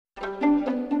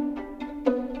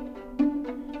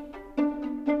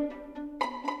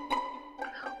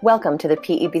Welcome to the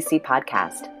PEBC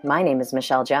podcast. My name is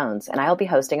Michelle Jones, and I will be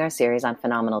hosting our series on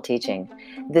phenomenal teaching.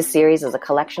 This series is a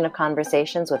collection of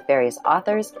conversations with various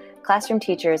authors, classroom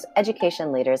teachers,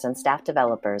 education leaders, and staff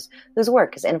developers whose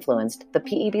work has influenced the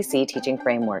PEBC teaching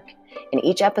framework. In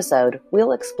each episode,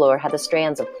 we'll explore how the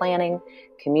strands of planning,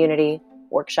 community,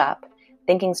 workshop,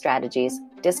 thinking strategies,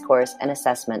 discourse, and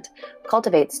assessment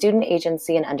cultivate student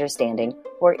agency and understanding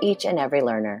for each and every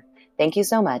learner. Thank you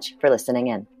so much for listening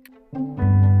in.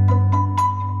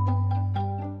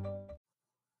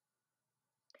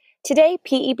 Today,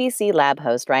 PEBC Lab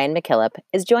host Ryan McKillop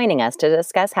is joining us to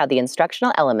discuss how the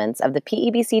instructional elements of the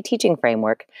PEBC teaching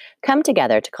framework come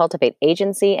together to cultivate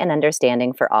agency and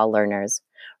understanding for all learners.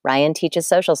 Ryan teaches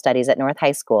social studies at North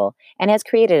High School and has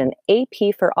created an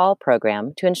AP for All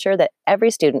program to ensure that every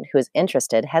student who is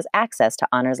interested has access to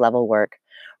honors level work.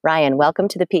 Ryan, welcome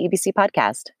to the PEBC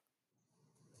podcast.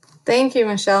 Thank you,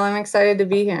 Michelle. I'm excited to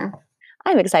be here.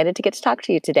 I'm excited to get to talk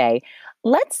to you today.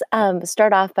 Let's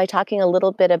start off by talking a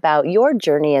little bit about your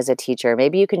journey as a teacher.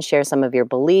 Maybe you can share some of your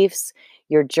beliefs,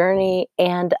 your journey,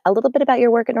 and a little bit about your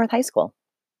work at North High School.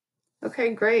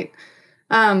 Okay, great.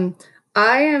 I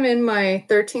am in my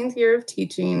 13th year of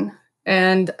teaching,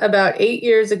 and about 8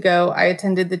 years ago, I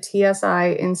attended the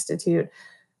TSI Institute,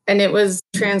 and it was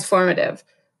transformative.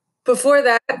 Before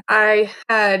that, I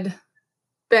had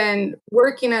been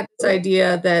working at this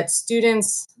idea that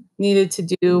students needed to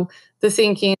do the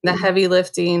thinking, the heavy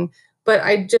lifting, but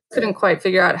I just couldn't quite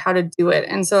figure out how to do it.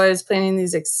 And so I was planning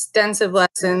these extensive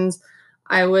lessons.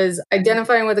 I was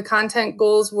identifying what the content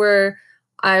goals were.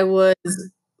 I was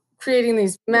creating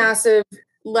these massive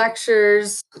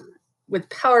lectures with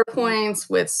PowerPoints,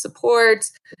 with support.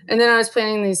 And then I was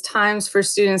planning these times for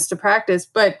students to practice.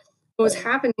 But what was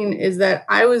happening is that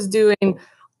I was doing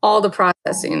all the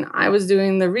processing. I was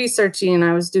doing the researching,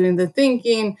 I was doing the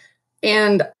thinking,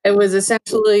 and I was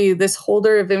essentially this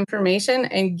holder of information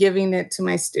and giving it to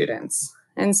my students.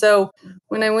 And so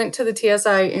when I went to the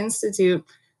TSI Institute,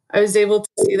 I was able to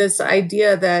see this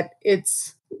idea that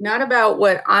it's not about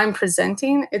what I'm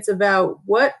presenting, it's about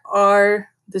what are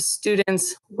the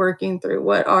students working through?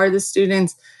 What are the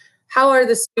students, how are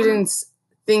the students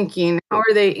thinking? How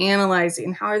are they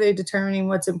analyzing? How are they determining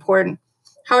what's important?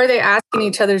 How are they asking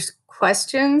each other's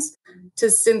questions to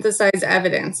synthesize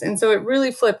evidence? And so it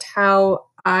really flipped how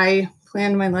I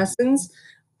planned my lessons.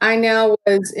 I now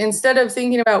was, instead of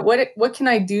thinking about what can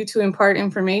I do to impart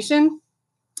information,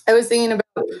 I was thinking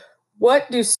about what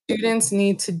do students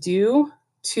need to do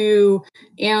to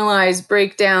analyze,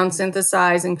 break down,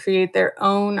 synthesize, and create their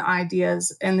own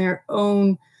ideas and their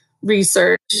own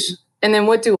research. And then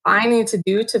what do I need to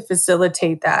do to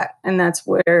facilitate that? And that's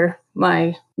where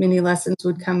my mini lessons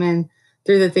would come in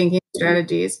through the thinking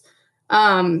strategies.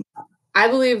 I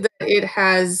believe that it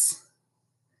has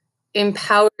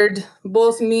empowered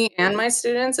both me and my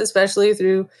students, especially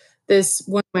through this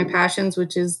one of my passions,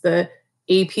 which is the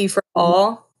AP for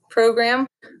All program,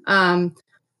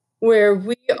 where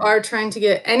we are trying to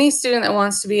get any student that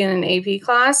wants to be in an AP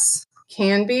class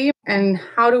can be, and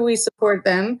how do we support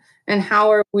them, and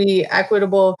how are we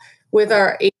equitable with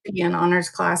our AP and honors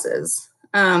classes.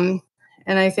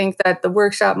 And I think that the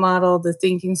workshop model, the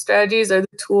thinking strategies are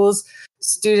the tools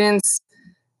students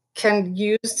can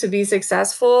use to be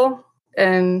successful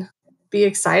and be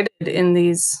excited in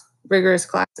these rigorous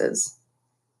classes.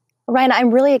 Ryan,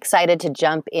 I'm really excited to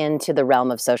jump into the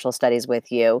realm of social studies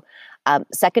with you.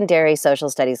 Secondary social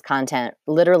studies content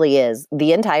literally is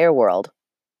the entire world,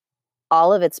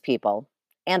 all of its people,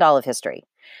 and all of history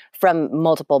from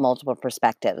multiple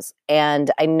perspectives.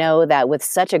 And I know that with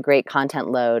such a great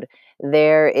content load,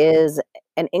 there is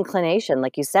an inclination,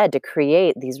 like you said, to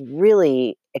create these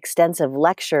really extensive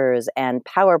lectures and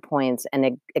PowerPoints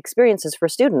and experiences for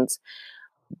students.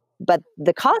 But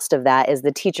the cost of that is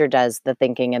the teacher does the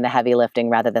thinking and the heavy lifting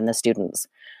rather than the students.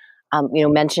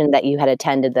 Mentioned that you had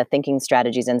attended the Thinking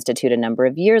Strategies Institute a number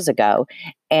of years ago.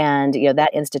 And,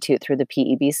 that institute through the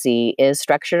PEBC is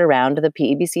structured around the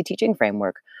PEBC teaching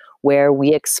framework, where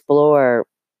we explore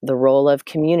the role of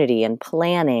community and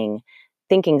planning,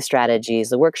 thinking strategies,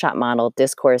 the workshop model,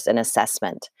 discourse, and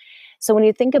assessment. So when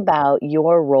you think about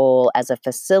your role as a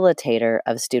facilitator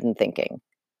of student thinking,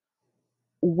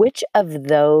 which of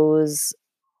those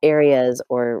areas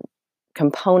or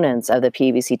components of the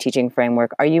PEBC teaching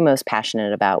framework are you most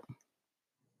passionate about?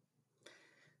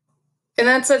 And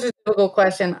that's such a difficult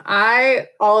question.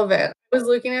 All of it. I was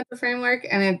looking at the framework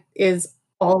and it is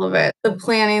all of it. The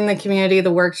planning, the community,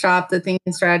 the workshop, the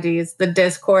thinking strategies, the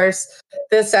discourse,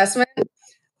 the assessment.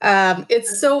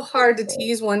 It's so hard to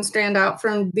tease one strand out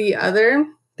from the other.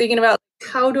 Thinking about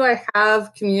how do I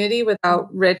have community without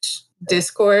rich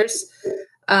discourse?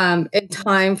 and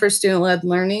time for student-led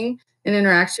learning and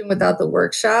interaction without the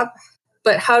workshop.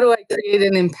 But how do I create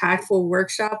an impactful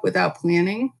workshop without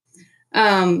planning?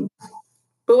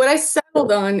 But what I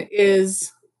settled on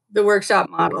is the workshop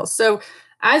model. So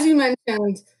as you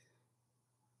mentioned,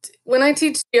 when I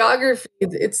teach geography,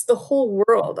 it's the whole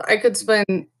world. I could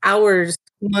spend hours,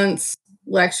 months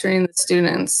lecturing the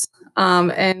students.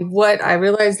 And what I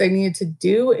realized I needed to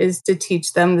do is to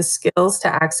teach them the skills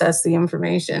to access the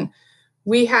information.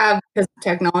 We have, because of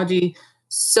technology,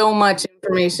 so much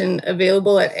information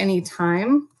available at any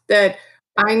time that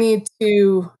I need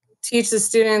to teach the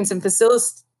students and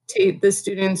facilitate the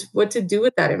students what to do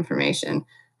with that information.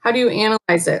 How do you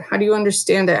analyze it? How do you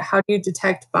understand it? How do you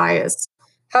detect bias?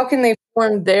 How can they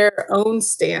form their own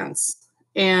stance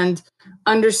and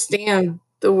understand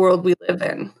the world we live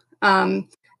in?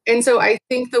 And so I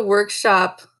think the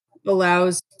workshop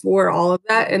allows for all of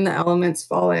that, and the elements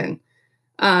fall in.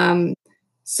 Um,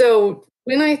 so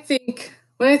when I think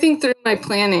through my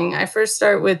planning, I first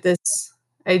start with this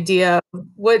idea of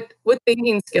what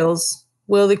thinking skills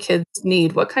will the kids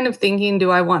need? What kind of thinking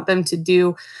do I want them to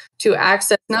do to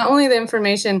access not only the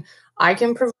information I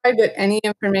can provide, but any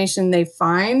information they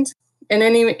find and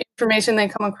any information they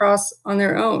come across on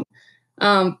their own.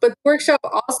 But the workshop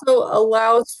also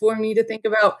allows for me to think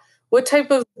about what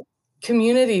type of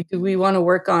community do we want to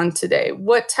work on today?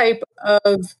 What type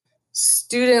of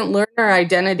student learner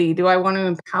identity do I want to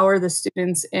empower the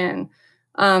students in?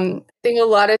 I think a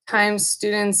lot of times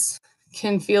students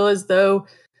can feel as though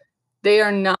they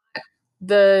are not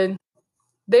the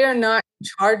they are not in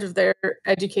charge of their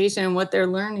education and what they're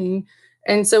learning.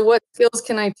 And so what skills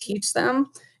can I teach them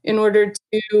in order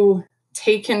to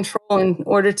take control, in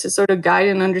order to sort of guide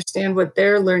and understand what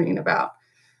they're learning about?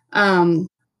 Um,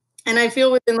 and I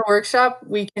feel within the workshop,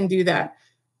 we can do that.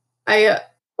 I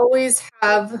always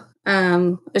have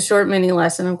a short mini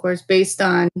lesson, of course, based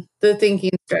on the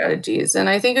thinking strategies. And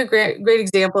I think a great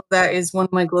example of that is one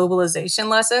of my globalization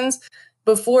lessons.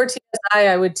 Before TSI,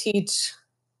 I would teach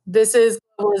this is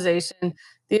globalization,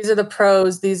 these are the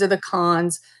pros, these are the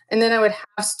cons. And then I would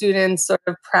have students sort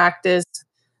of practice,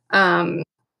 um,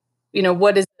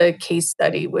 what is the case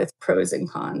study with pros and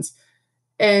cons.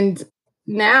 And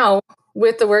now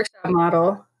with the workshop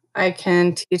model, I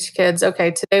can teach kids,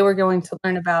 okay, today we're going to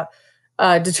learn about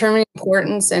determining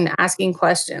importance and asking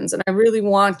questions. And I really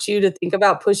want you to think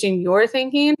about pushing your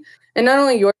thinking, and not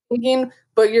only your thinking,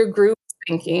 but your group's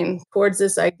thinking towards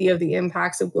this idea of the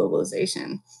impacts of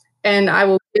globalization. And I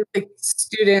will give the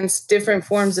students different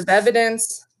forms of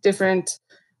evidence, different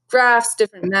graphs,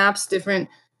 different maps, different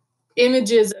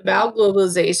images about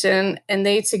globalization, and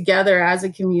they together as a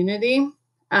community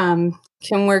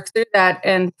can work through that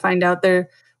and find out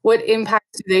what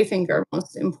impacts do they think are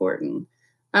most important.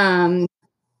 Um,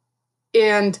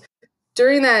 and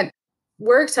during that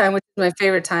work time, which is my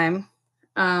favorite time,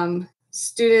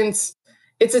 students,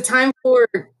 it's a time for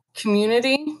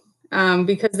community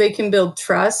because they can build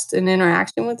trust and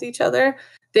interaction with each other.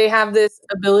 They have this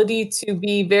ability to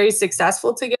be very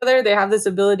successful together. They have this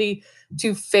ability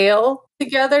to fail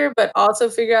together, but also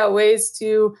figure out ways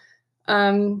to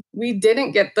we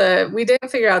didn't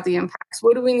figure out the impacts.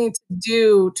 What do we need to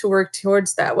do to work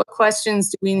towards that? What questions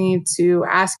do we need to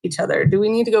ask each other? Do we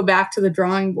need to go back to the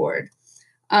drawing board?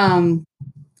 um,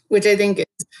 which I think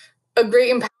is a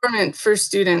great empowerment for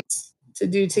students to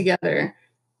do together.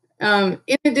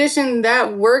 In addition,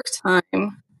 that work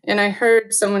time, and I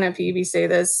heard someone at PEB say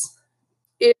this,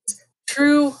 is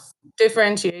true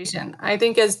differentiation. I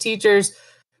think as teachers,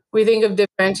 we think of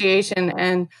differentiation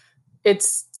and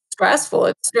it's stressful.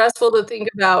 It's stressful to think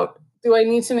about, do I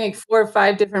need to make 4 or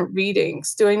 5 different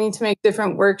readings? Do I need to make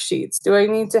different worksheets? Do I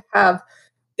need to have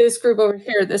this group over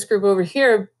here, this group over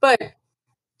here? But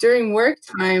during work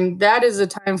time, that is a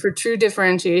time for true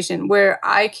differentiation where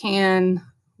I can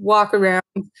walk around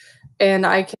and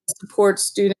I can support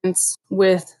students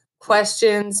with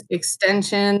questions,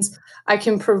 extensions. I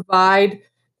can provide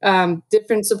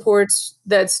different supports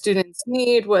that students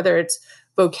need, whether it's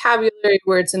vocabulary,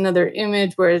 where it's another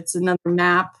image, where it's another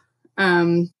map.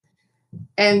 Um,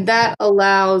 and that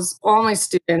allows all my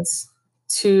students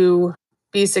to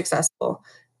be successful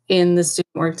in the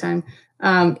student work time.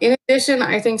 In addition,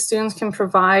 I think students can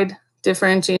provide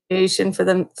differentiation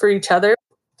for each other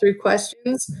through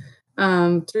questions,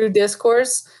 through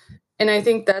discourse. And I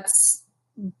think that's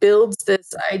builds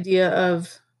this idea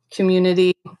of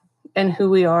community and who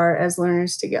we are as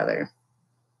learners together.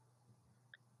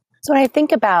 So when I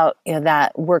think about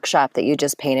that workshop that you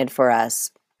just painted for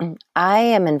us, I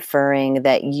am inferring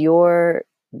that your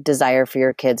desire for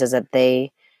your kids is that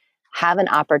they have an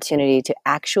opportunity to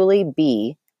actually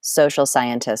be social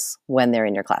scientists when they're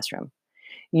in your classroom.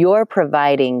 You're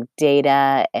providing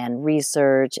data and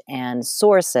research and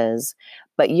sources,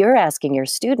 but you're asking your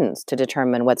students to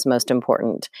determine what's most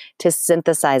important, to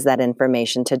synthesize that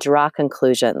information, to draw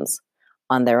conclusions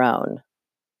on their own.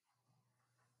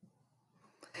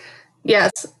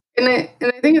 Yes. And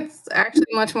I think it's actually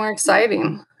much more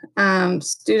exciting.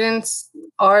 Students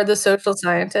are the social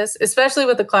scientists, especially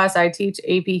with the class I teach,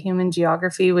 AP Human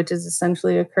Geography, which is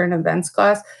essentially a current events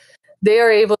class. They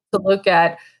are able to look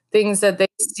at things that they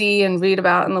see and read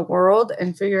about in the world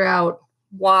and figure out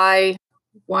why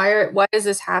why is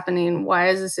this happening? Why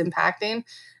is this impacting?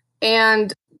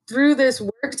 And through this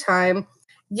work time,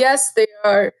 yes, they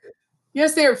are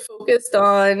focused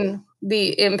on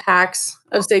the impacts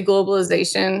of, say,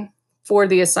 globalization for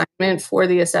the assignment, for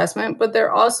the assessment, but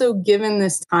they're also given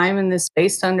this time and this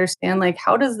space to understand, like,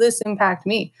 how does this impact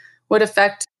me? What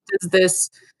effect does this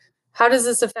how does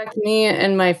this affect me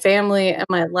and my family and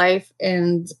my life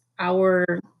and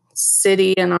our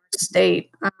city and our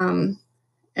state? And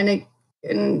it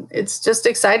and it's just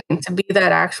exciting to be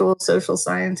that actual social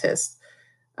scientist,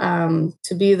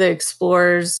 to be the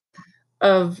explorers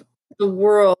of the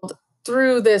world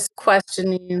through this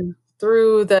questioning,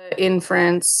 through the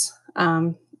inference,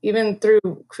 even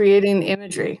through creating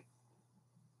imagery.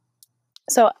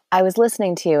 So I was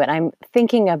listening to you and I'm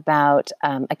thinking about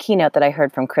a keynote that I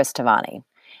heard from Chris Tavani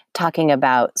talking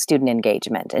about student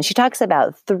engagement. And she talks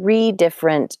about three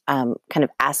different kind of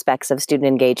aspects of student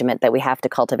engagement that we have to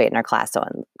cultivate in our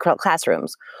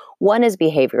classrooms. One is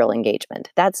behavioral engagement.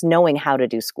 That's knowing how to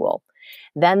do school.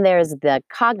 Then there's the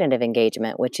cognitive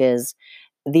engagement, which is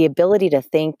the ability to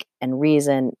think and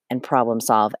reason and problem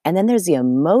solve. And then there's the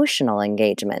emotional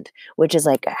engagement, which is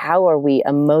like, how are we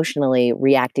emotionally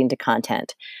reacting to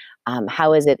content?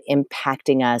 How is it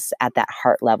impacting us at that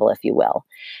heart level, if you will?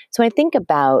 So I think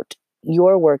about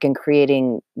your work in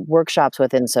creating workshops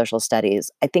within social studies.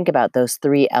 I think about those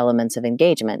three elements of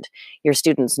engagement. Your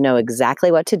students know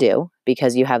exactly what to do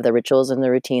because you have the rituals and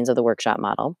the routines of the workshop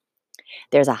model.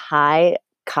 There's a high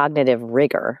cognitive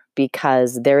rigor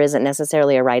because there isn't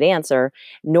necessarily a right answer,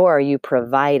 nor are you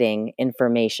providing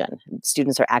information.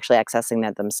 Students are actually accessing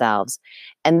that themselves.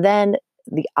 And then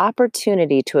the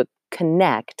opportunity to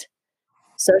connect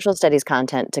social studies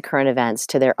content to current events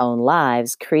to their own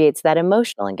lives creates that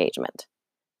emotional engagement.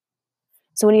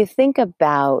 So when you think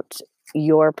about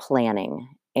your planning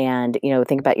and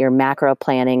think about your macro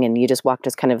planning and you just walked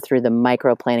us kind of through the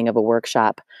micro planning of a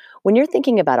workshop, when you're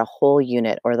thinking about a whole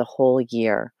unit or the whole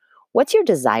year, what's your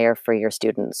desire for your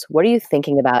students? What are you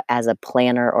thinking about as a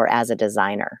planner or as a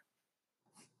designer?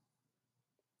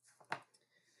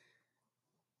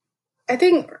 I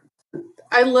think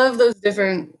I love those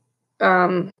different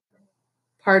um,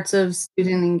 parts of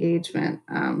student engagement.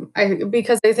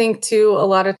 Because I think too, a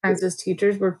lot of times as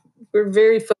teachers, we're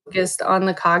very focused on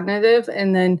the cognitive,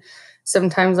 and then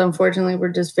sometimes, unfortunately, we're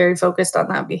just very focused on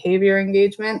that behavior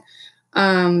engagement.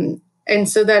 And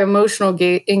so that emotional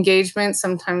engagement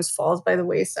sometimes falls by the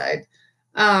wayside.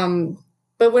 Um,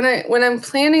 but when I'm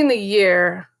planning the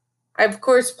year, I of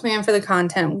course plan for the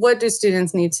content. What do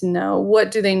students need to know? What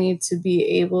do they need to be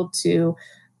able to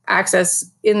access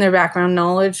in their background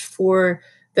knowledge for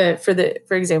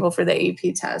example, for the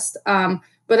AP test?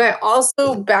 But I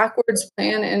also backwards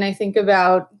plan and I think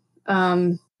about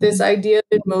this idea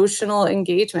of emotional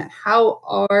engagement. How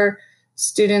are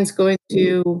students going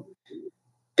to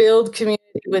build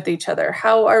community with each other?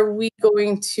 How are we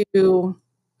going to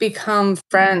become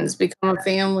friends, become a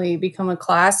family, become a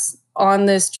class on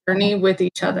this journey with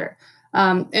each other?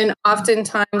 And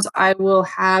oftentimes I will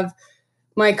have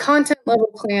my content level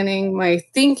planning, my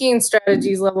thinking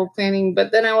strategies level planning,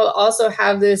 but then I will also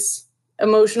have this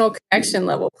emotional connection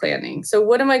level planning. So,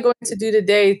 what am I going to do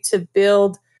today to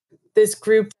build this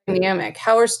group dynamic?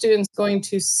 How are students going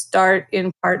to start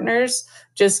in partners,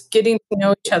 just getting to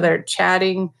know each other,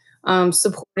 chatting,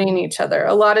 supporting each other?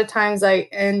 A lot of times I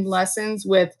end lessons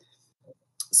with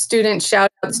student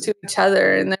shout outs to each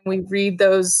other, and then we read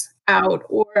those out,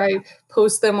 or I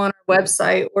post them on our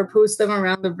website or post them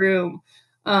around the room.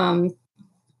 Um,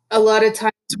 a lot of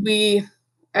times we,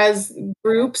 as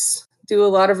groups, do a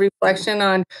lot of reflection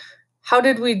on how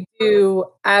did we do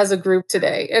as a group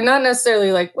today? And not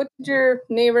necessarily like, what did your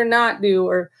neighbor not do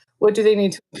or what do they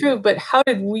need to improve, but how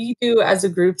did we do as a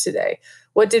group today?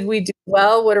 What did we do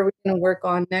well? What are we going to work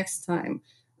on next time?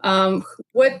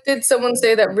 What did someone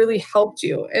say that really helped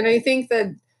you? And I think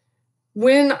that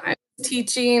when I'm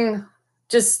teaching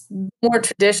just more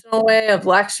traditional way of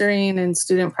lecturing and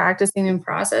student practicing and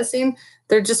processing,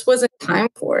 there just wasn't time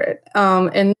for it.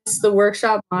 And the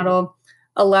workshop model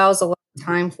allows a lot of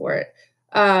time for it.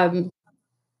 Um,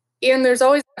 And there's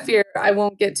always that fear I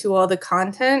won't get to all the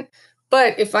content.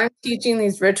 But if I'm teaching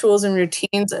these rituals and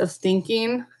routines of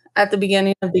thinking at the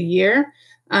beginning of the year,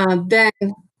 then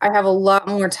I have a lot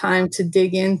more time to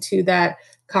dig into that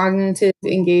cognitive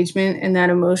engagement and that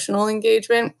emotional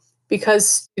engagement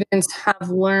because students have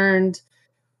learned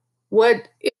what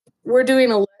if we're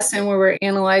doing a lesson where we're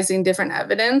analyzing different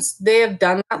evidence. They have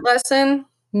done that lesson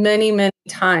many, many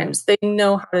times. They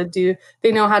know how to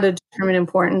determine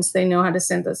importance, they know how to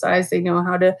synthesize, they know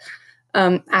how to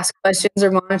ask questions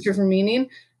or monitor for meaning.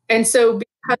 And so,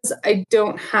 because I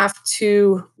don't have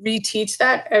to reteach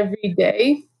that every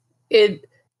day, it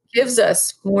gives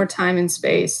us more time and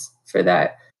space for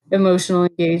that emotional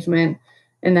engagement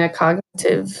and that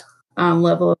cognitive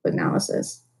level of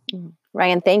analysis.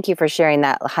 Ryan, thank you for sharing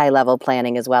that high level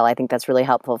planning as well. I think that's really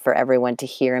helpful for everyone to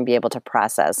hear and be able to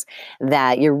process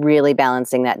that you're really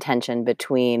balancing that tension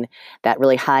between that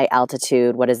really high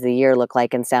altitude. What does the year look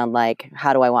like and sound like?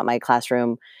 How do I want my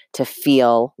classroom to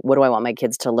feel? What do I want my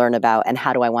kids to learn about? And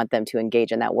how do I want them to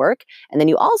engage in that work? And then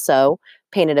you also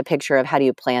painted a picture of how do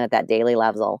you plan at that daily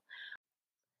level.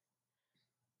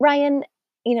 Ryan,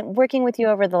 working with you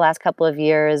over the last couple of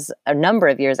years, a number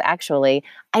of years actually,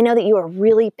 I know that you are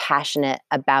really passionate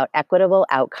about equitable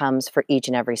outcomes for each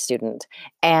and every student.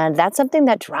 And that's something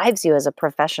that drives you as a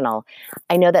professional.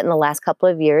 I know that in the last couple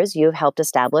of years, you've helped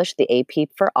establish the AP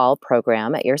for All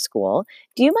program at your school.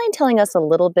 Do you mind telling us a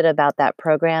little bit about that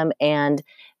program and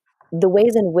the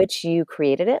ways in which you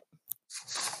created it?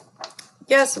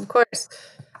 Yes, of course.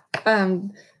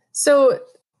 Um, so,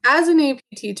 as an AP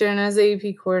teacher and as an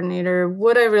AP coordinator,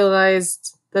 what I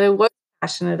realized that I was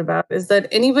passionate about is that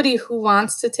anybody who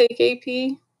wants to take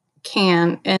AP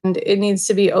can, and it needs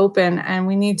to be open, and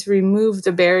we need to remove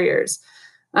the barriers.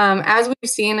 As we've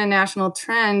seen a national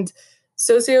trend,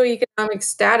 socioeconomic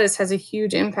status has a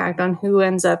huge impact on who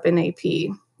ends up in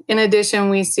AP. In addition,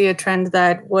 we see a trend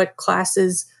that what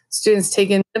classes students take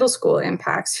in middle school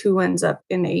impacts who ends up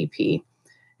in AP.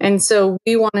 And so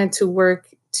we wanted to work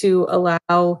to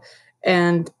allow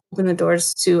and open the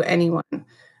doors to anyone.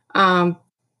 Um,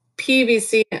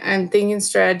 PVC and thinking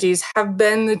strategies have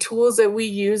been the tools that we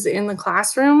use in the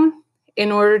classroom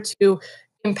in order to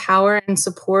empower and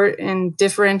support and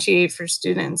differentiate for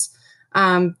students.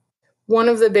 Um, One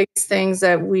of the biggest things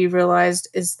that we realized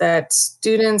is that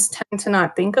students tend to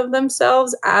not think of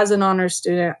themselves as an honor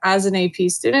student, as an AP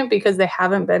student, because they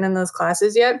haven't been in those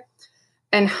classes yet.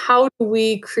 And how do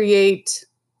we create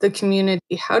the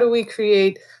community? How do we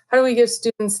give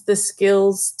students the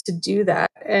skills to do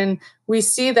that? And we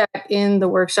see that in the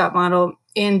workshop model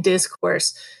in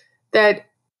discourse that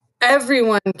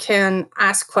everyone can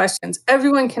ask questions,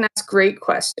 everyone can ask great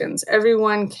questions,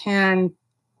 everyone can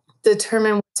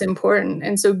determine what's important.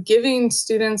 And so giving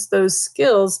students those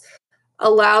skills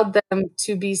allowed them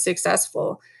to be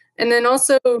successful. And then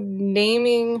also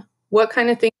naming what kind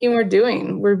of thinking we're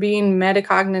doing. We're being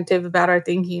metacognitive about our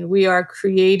thinking. We are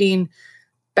creating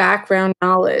background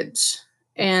knowledge.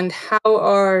 And how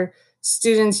are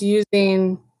students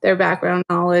using their background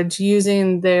knowledge,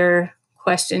 using their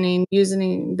questioning,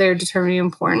 using their determining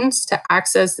importance to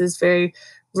access this very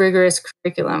rigorous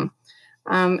curriculum?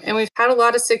 And we've had a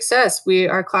lot of success.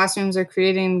 Our classrooms are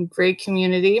creating great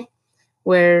community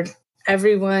where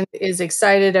everyone is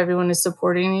excited, everyone is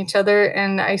supporting each other.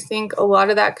 And I think a lot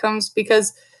of that comes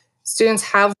because students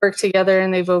have worked together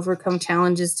and they've overcome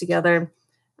challenges together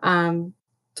um,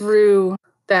 through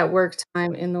that work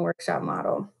time in the workshop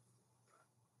model.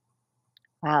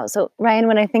 Wow. So, Ryan,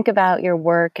 when I think about your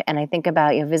work and I think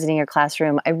about you visiting your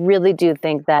classroom, I really do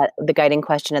think that the guiding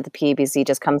question at the PEBC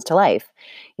just comes to life.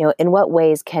 In what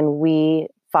ways can we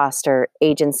foster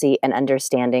agency and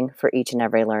understanding for each and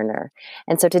every learner?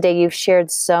 And so today you've shared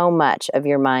so much of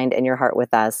your mind and your heart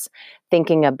with us,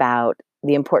 thinking about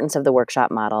the importance of the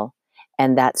workshop model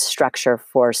and that structure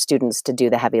for students to do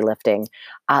the heavy lifting.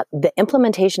 The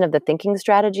implementation of the thinking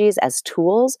strategies as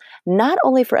tools not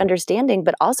only for understanding,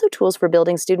 but also tools for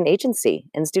building student agency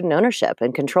and student ownership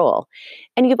and control.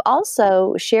 And you've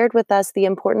also shared with us the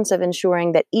importance of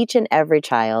ensuring that each and every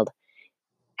child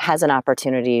has an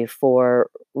opportunity for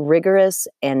rigorous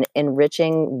and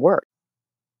enriching work.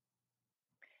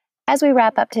 As we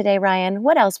wrap up today, Ryan,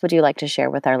 what else would you like to share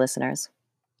with our listeners?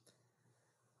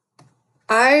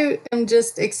 I am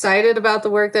just excited about the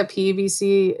work that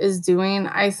PEBC is doing.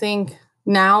 I think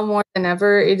now more than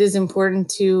ever, it is important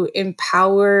to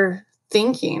empower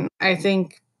thinking. I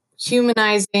think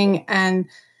humanizing and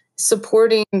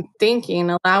supporting thinking,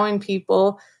 allowing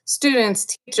people,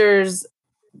 students, teachers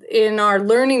in our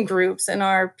learning groups and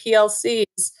our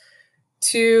PLCs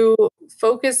to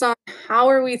focus on how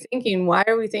are we thinking? Why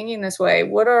are we thinking this way?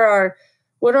 What are our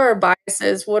what are our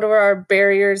biases, what are our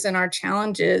barriers and our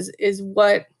challenges is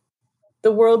what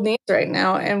the world needs right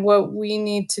now and what we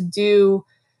need to do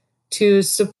to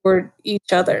support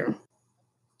each other.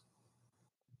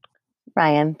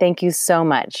 Ryan, thank you so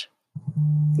much.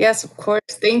 Yes, of course.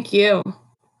 Thank you.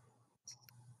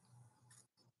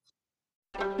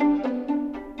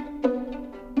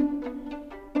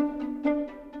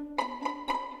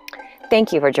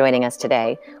 Thank you for joining us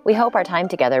today. We hope our time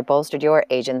together bolstered your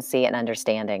agency and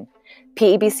understanding.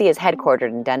 PEBC is headquartered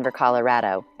in Denver,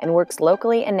 Colorado, and works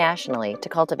locally and nationally to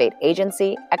cultivate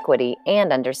agency, equity,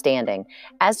 and understanding,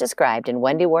 as described in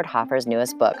Wendy Ward Hoffer's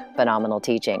newest book, Phenomenal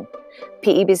Teaching.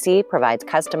 PEBC provides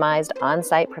customized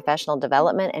on-site professional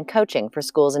development and coaching for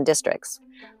schools and districts,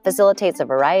 facilitates a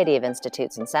variety of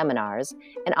institutes and seminars,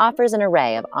 and offers an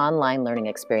array of online learning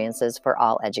experiences for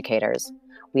all educators.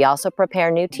 We also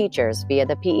prepare new teachers via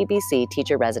the PEBC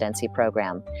Teacher Residency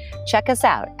Program. Check us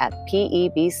out at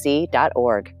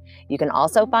pebc.org. You can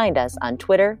also find us on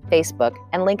Twitter, Facebook,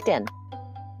 and LinkedIn.